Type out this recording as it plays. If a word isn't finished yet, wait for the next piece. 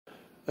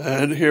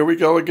And here we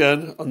go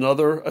again,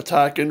 another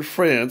attack in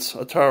France,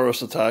 a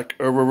terrorist attack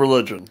over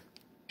religion.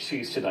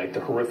 Sees tonight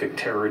the horrific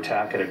terror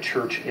attack at a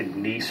church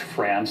in Nice,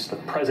 France. The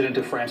president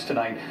of France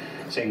tonight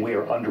saying we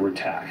are under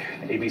attack.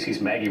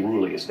 ABC's Maggie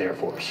Rulli is there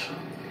for us.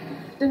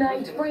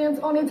 Tonight, France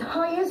on its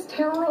highest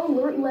terror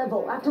alert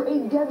level after a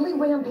deadly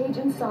rampage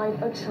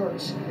inside a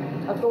church.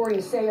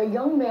 Authorities say a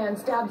young man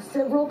stabbed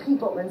several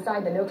people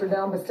inside the Notre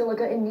Dame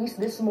Basilica in Nice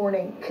this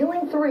morning,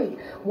 killing 3,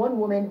 one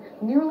woman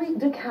nearly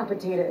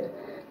decapitated.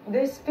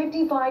 This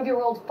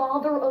 55-year-old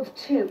father of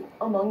 2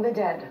 among the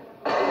dead.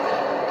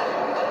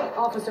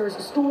 Officers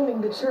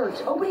storming the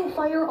church, opening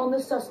fire on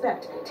the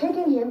suspect,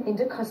 taking him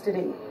into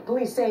custody.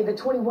 Police say the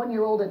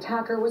 21-year-old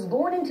attacker was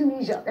born in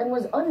Tunisia and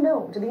was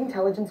unknown to the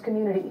intelligence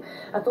community.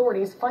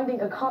 Authorities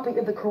finding a copy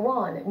of the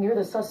Quran near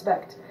the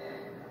suspect.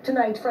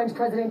 Tonight, French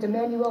President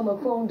Emmanuel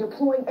Macron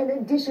deploying an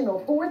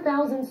additional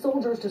 4,000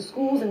 soldiers to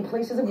schools and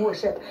places of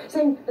worship,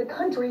 saying the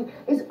country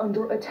is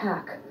under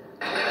attack.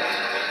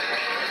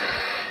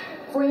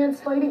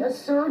 France fighting a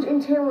surge in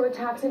terror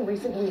attacks in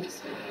recent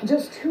weeks.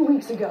 Just 2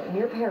 weeks ago,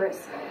 near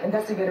Paris,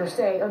 investigators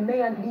say a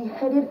man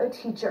beheaded a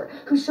teacher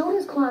who showed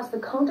his class the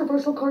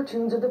controversial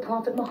cartoons of the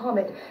Prophet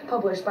Muhammad,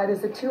 published by the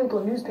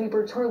satirical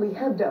newspaper Charlie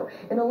Hebdo,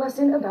 in a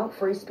lesson about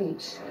free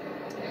speech.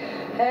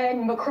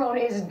 And Macron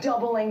is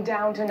doubling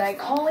down tonight,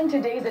 calling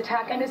today's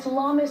attack an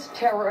Islamist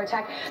terror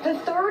attack, the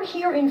 3rd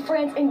here in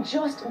France in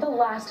just the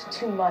last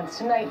 2 months.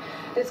 Tonight,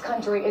 this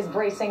country is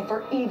bracing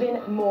for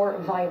even more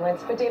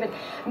violence. But David,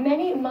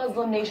 many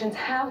Muslim nations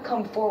have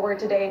come forward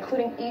today,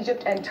 including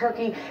Egypt and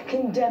Turkey,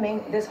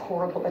 condemning this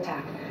horrible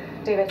attack.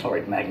 David. All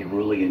right, Maggie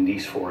Rulli in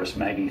Nice for us.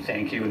 Maggie,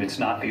 thank you. And it's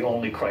not the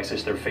only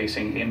crisis they're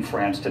facing in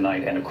France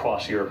tonight and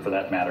across Europe for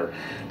that matter.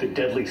 The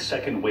deadly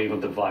second wave of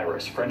the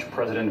virus. French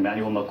President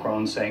Emmanuel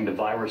Macron saying the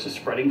virus is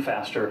spreading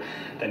faster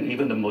than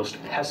even the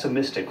most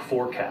pessimistic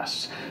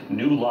forecasts.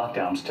 New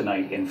lockdowns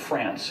tonight in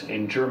France,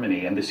 in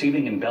Germany, and this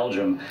evening in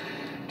Belgium.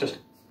 Just